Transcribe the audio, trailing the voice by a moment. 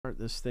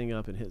this thing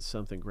up and hit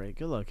something great.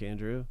 Good luck,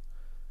 Andrew,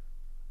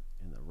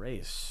 in the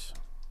race.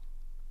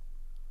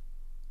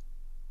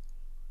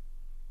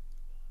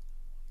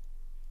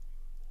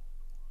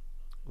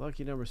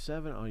 Lucky number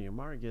 7 on your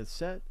mark. Get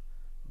set.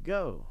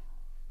 Go.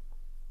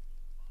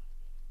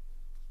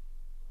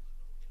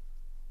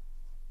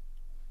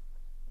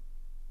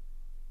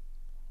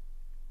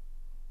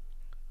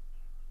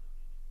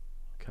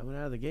 Coming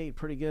out of the gate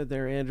pretty good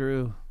there,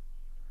 Andrew.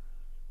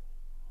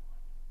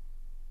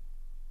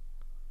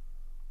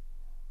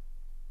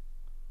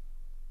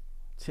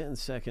 Ten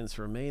seconds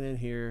remaining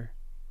here.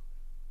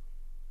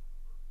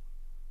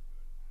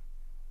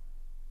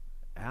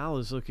 Al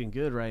is looking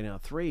good right now.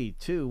 3,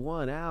 2,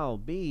 1. Al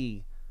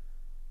B.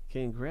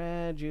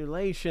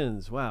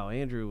 Congratulations. Wow,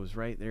 Andrew was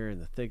right there in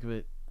the thick of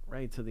it,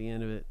 right to the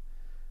end of it.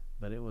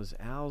 But it was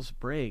Al's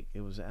break.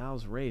 It was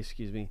Al's race,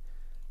 excuse me.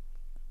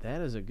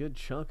 That is a good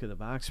chunk of the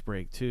box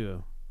break,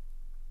 too,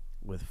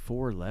 with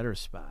 4 letter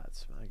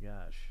spots. My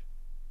gosh.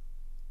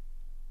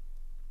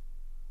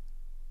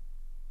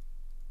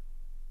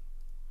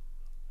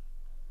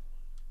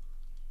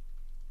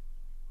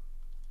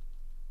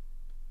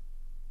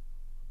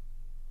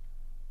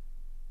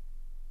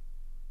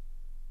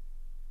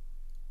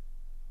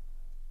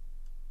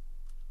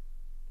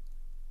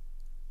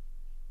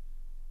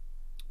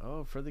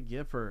 Oh, for the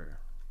Gipper.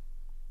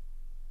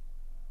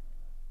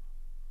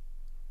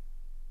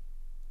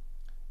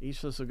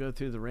 Each list will go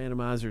through the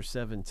randomizer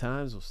 7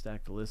 times. We'll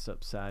stack the lists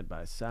up side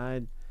by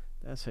side.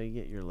 That's how you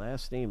get your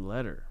last name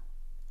letter.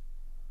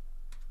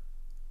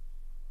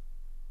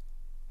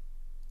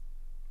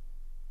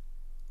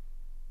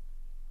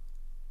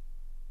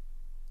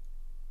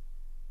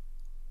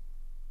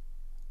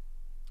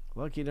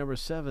 Lucky number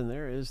 7,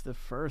 there is the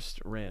first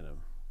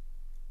random.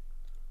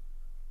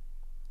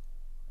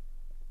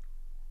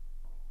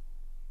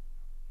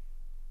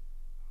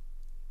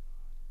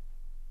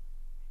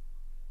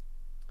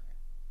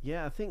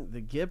 Yeah, I think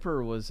the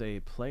Gipper was a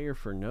player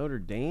for Notre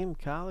Dame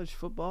college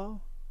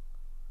football.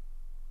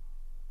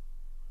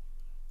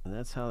 And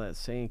that's how that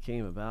saying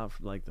came about,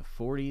 from like the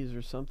 40s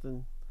or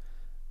something.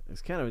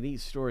 It's kind of a neat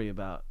story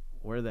about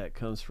where that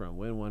comes from.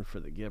 Win one for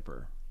the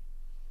Gipper.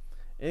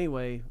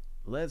 Anyway,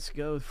 let's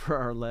go for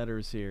our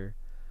letters here.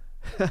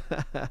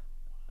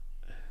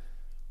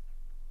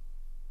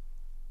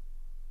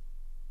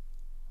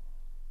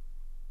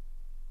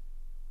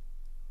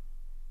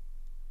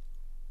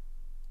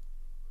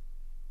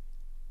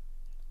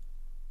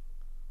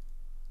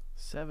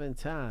 7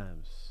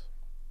 times.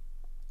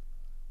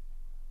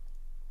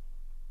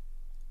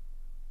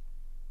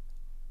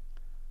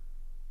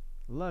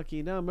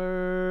 Lucky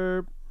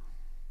number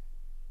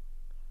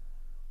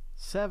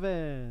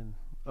 7.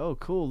 Oh,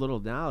 cool little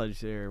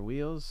knowledge there,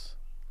 Wheels.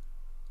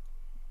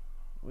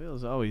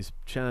 Wheels always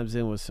chimes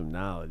in with some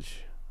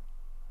knowledge.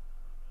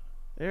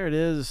 There it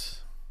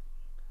is.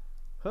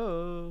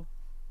 Ho.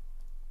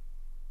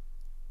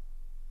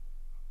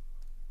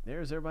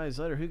 There's everybody's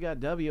letter. Who got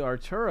W?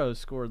 Arturo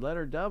scored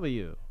letter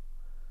W.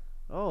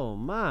 Oh,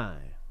 my.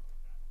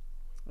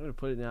 I'm going to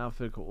put it in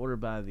alphabetical order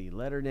by the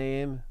letter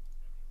name.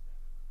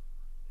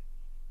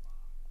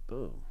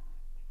 Boom.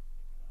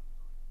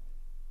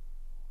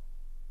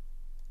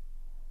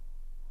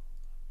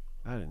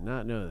 I did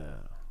not know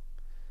that.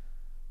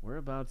 We're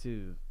about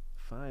to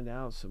find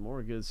out some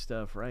more good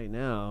stuff right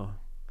now.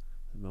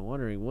 I've been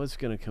wondering what's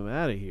going to come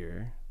out of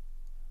here.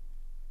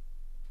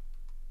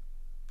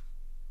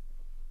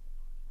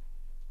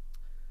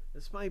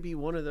 This might be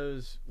one of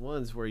those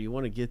ones where you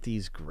want to get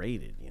these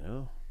graded, you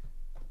know?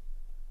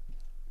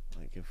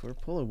 Like if we're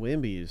pulling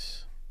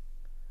Wemby's,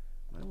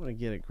 I might want to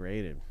get it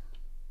graded.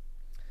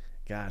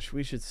 Gosh,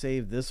 we should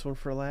save this one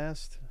for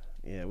last.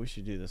 Yeah, we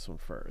should do this one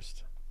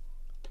first.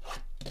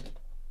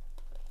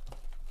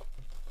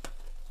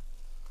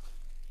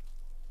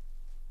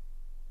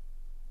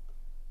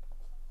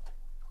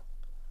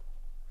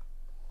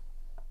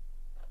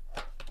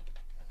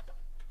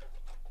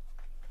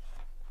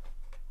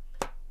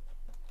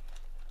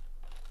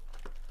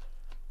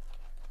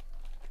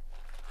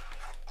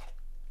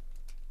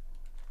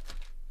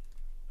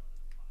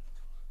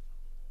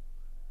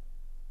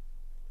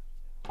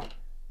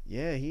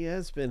 Yeah, he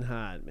has been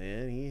hot,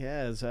 man. He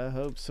has. I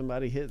hope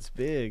somebody hits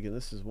big, and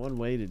this is one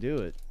way to do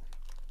it.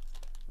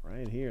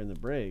 Right here in the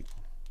break.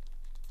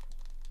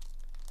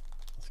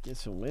 Let's get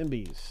some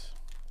Wemby's.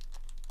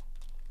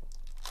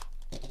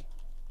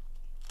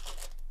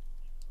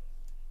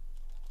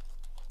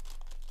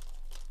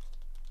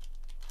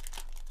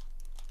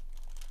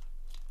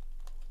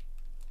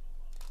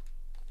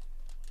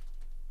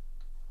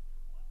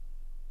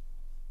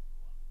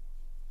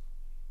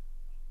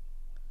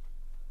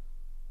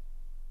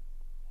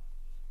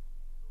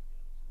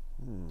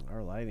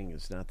 Our lighting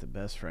is not the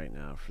best right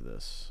now for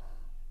this.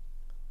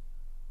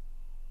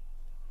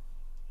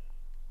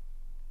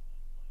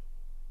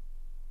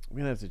 I'm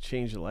going to have to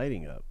change the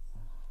lighting up.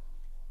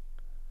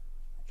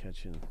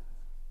 Catching. Let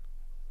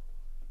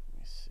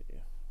me see.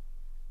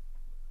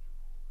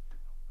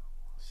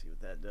 See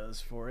what that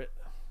does for it.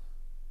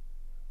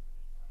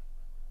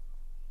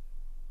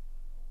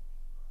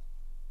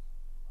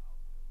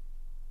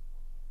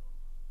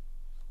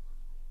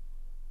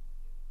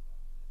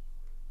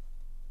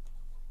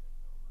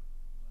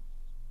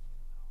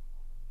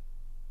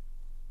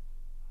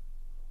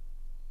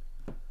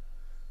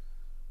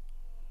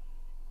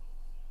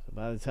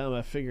 By the time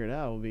I figure it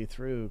out, we'll be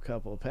through a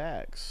couple of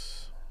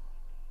packs.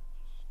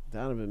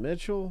 Donovan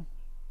Mitchell.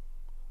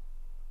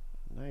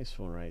 Nice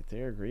one right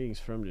there. Greetings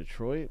from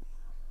Detroit.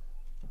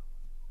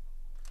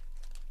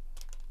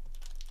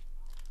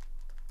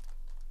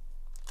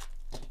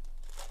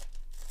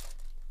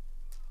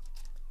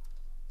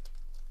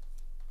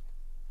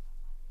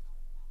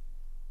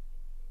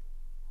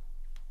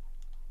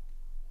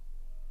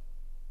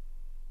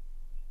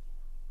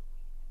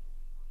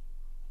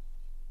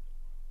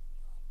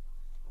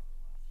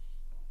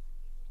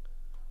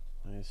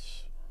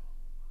 Nice.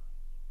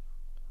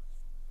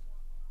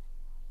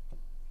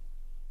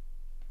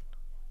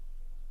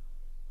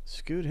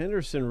 Scoot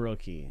Henderson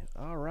rookie.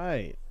 All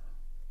right.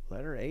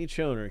 Letter H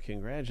owner.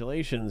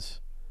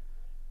 Congratulations.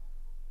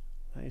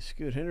 Nice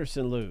Scoot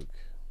Henderson, Luke.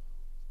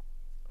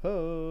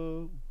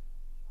 Ho.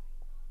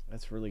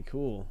 That's really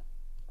cool.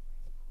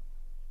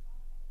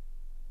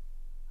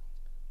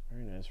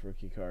 Very nice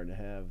rookie card to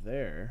have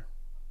there.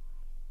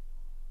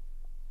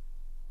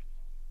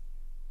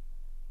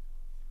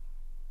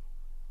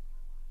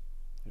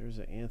 There's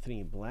an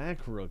Anthony Black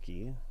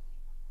rookie.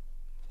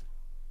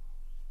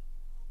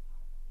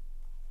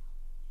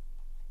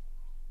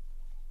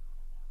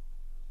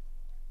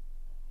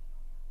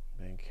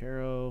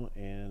 Bancaro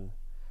and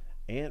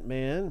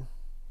Ant-Man.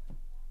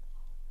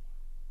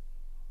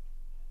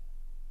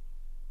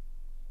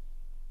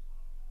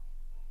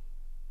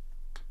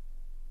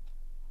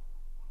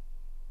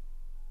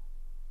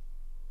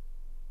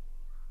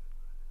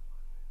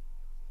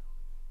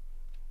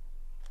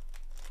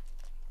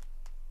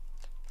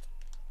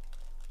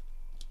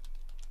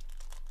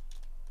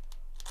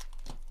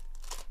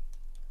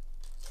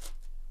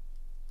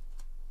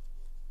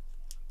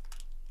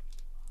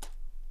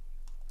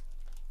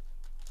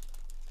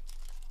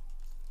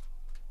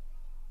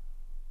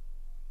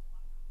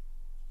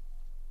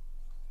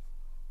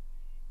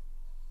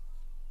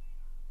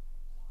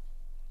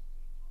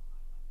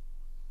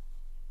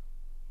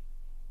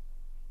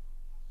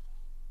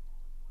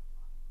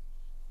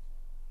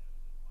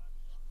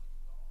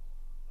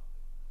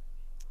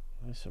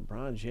 Nice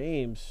LeBron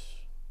James.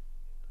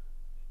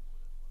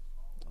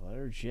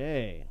 Letter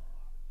J.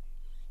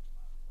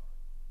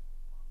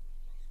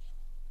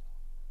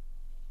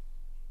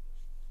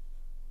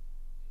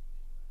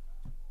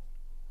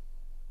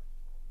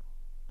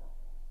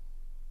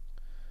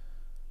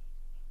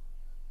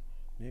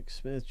 Nick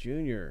Smith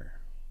Jr.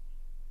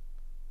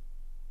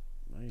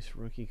 Nice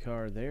rookie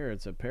card there.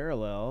 It's a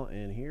parallel,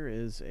 and here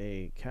is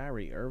a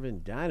Kyrie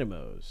Irving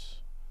Dynamos.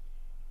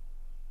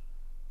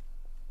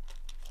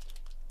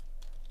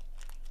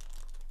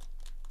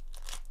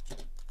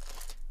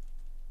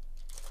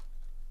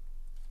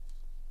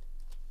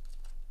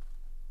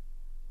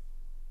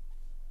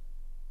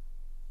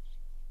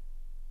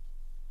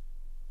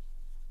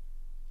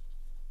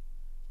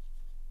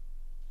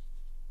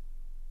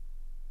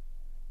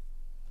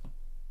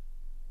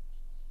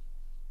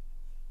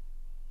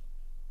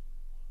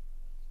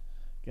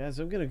 Guys,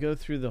 I'm going to go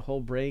through the whole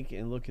break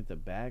and look at the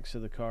backs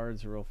of the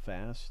cards real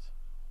fast.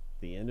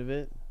 The end of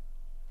it.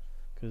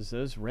 Because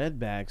those red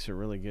backs are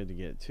really good to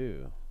get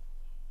too.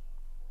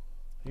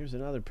 Here's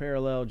another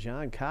parallel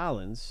John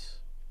Collins.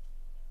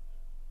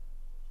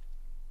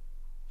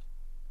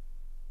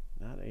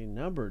 Not a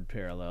numbered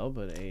parallel,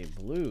 but a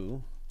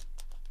blue.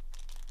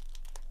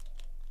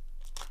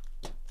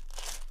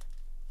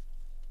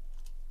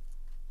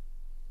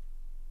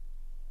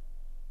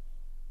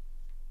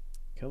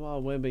 Come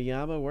on, Wemby.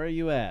 Where are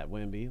you at,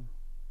 Wemby?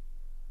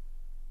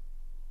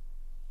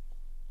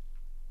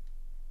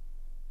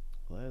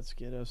 Let's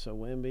get us a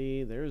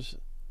Wemby. There's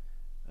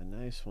a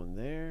nice one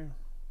there.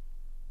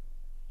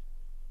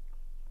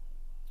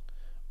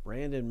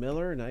 Brandon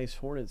Miller, nice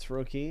Hornets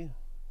rookie.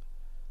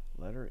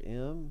 Letter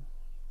M.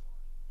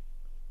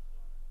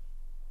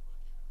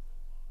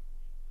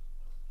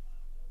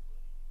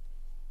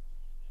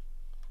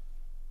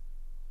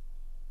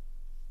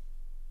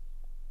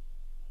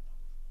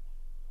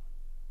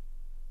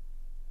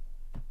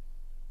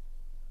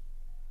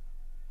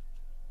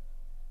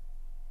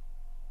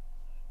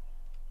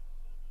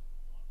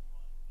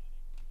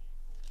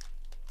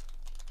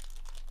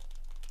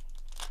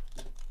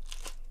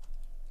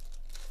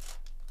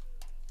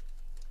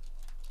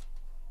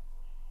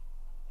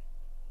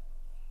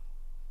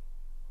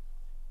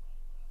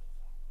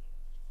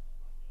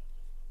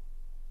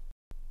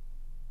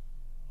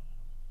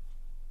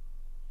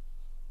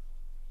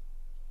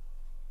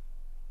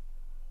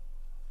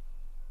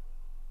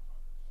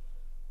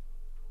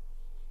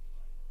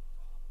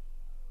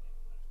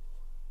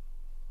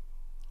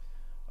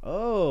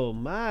 Oh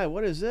my,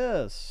 what is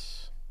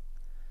this?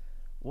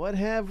 What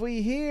have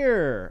we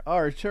here,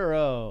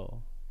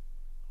 Arturo?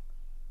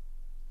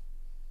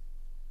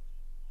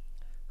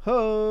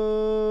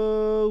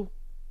 Ho!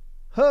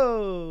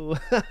 Ho!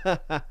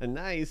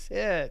 Nice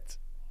hit.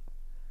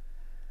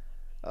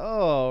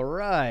 All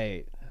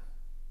right.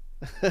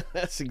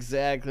 That's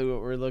exactly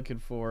what we're looking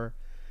for.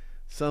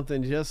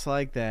 Something just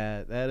like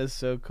that. That is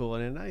so cool.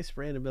 And a nice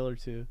Brandon Miller,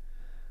 too.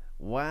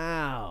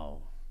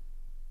 Wow.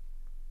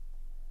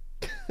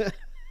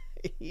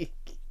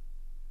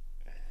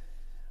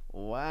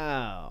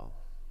 Wow.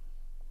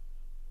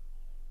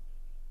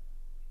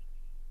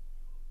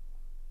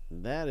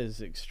 That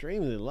is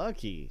extremely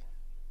lucky.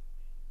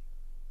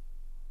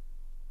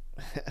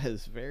 That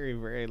is very,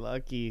 very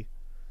lucky.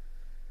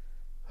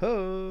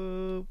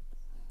 Hope.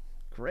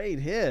 Great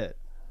hit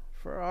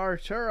for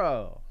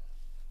Arturo.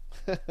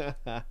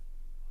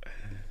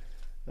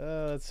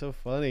 Oh, that's so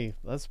funny.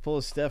 Let's pull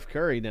a Steph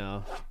Curry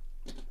now.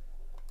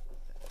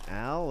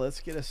 Al, let's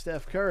get a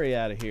Steph Curry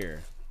out of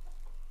here.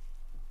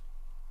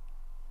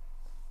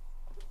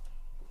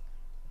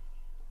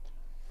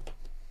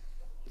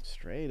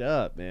 Straight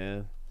up,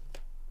 man.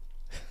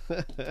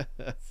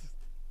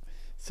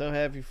 So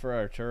happy for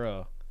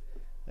Arturo.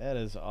 That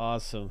is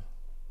awesome.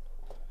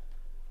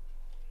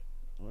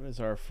 What is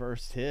our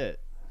first hit?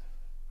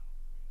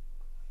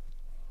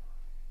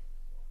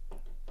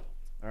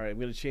 All right, I'm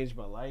going to change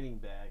my lighting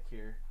back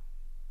here.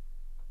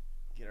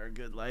 Get our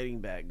good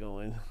lighting back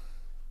going.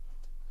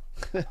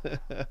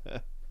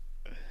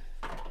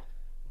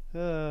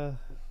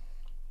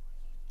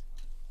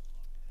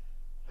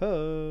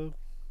 Ho.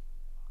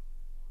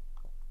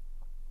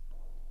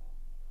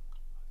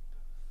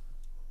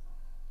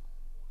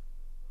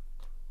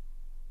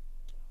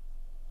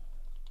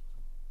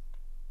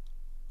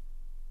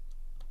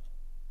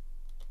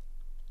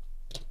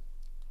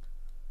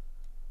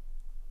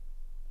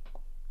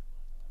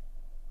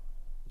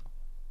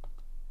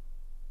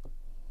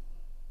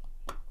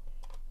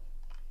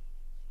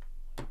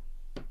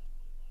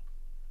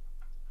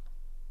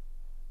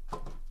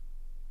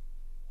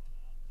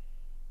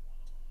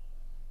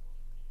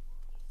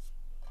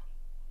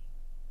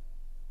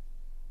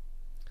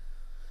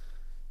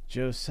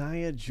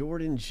 Josiah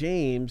Jordan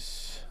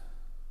James.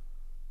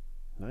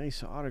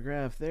 Nice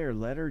autograph there.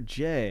 Letter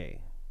J.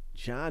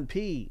 John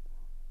P.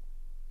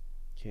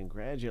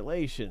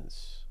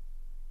 Congratulations.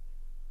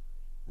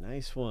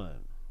 Nice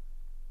one.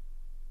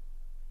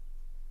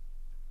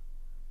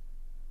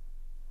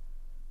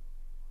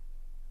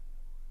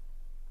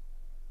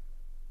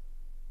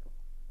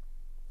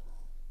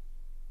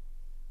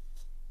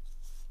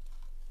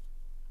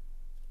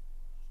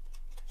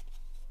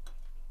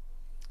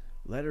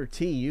 Letter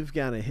T, you've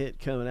got a hit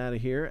coming out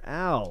of here.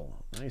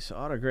 Al, nice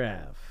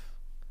autograph.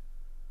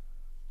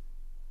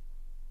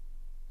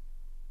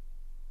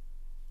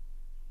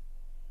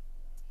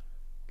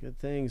 Good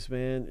things,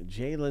 man.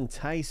 Jalen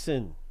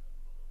Tyson.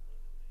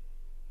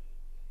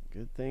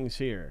 Good things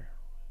here.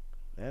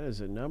 That is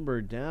a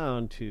number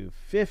down to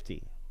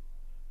 50.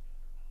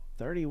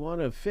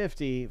 31 of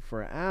 50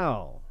 for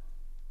Al.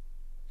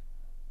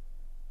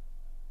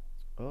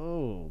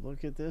 Oh,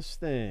 look at this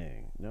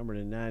thing. Number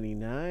to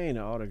 99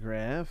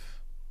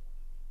 autograph.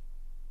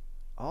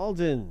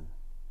 Alden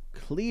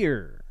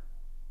Clear.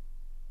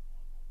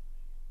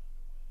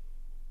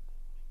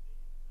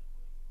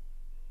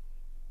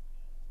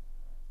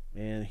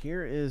 And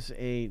here is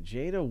a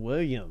Jada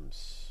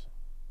Williams.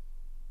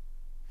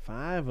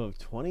 5 of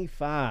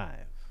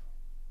 25.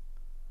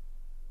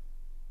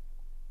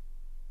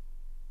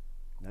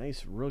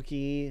 Nice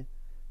rookie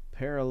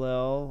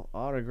parallel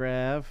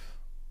autograph.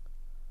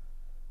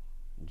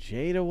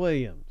 Jada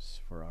Williams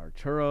for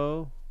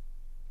Arturo.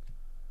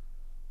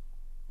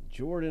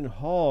 Jordan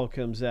Hall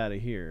comes out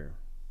of here.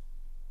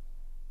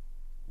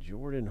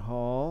 Jordan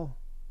Hall.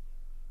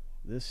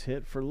 This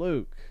hit for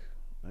Luke.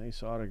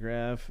 Nice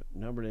autograph.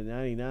 Number to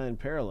 99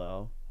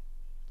 parallel.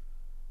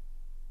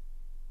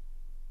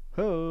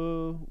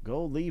 Ho!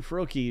 Gold Leaf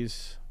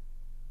rookies.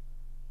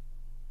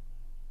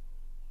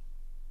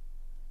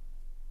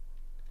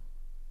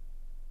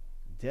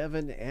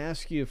 Devin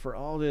Askew for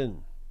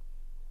Alden.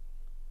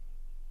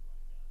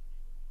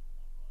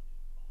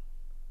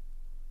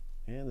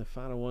 And the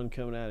final one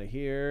coming out of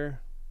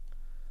here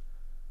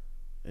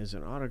is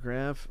an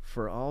autograph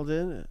for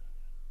Alden.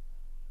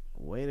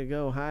 Way to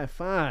go, high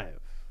five.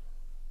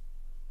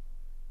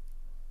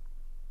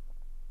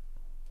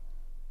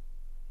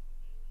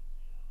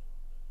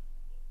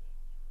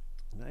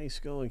 Nice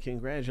going,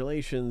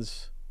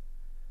 congratulations.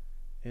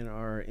 In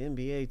our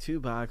NBA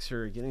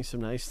 2-boxer, getting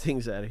some nice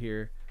things out of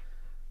here.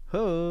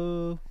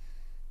 Ho!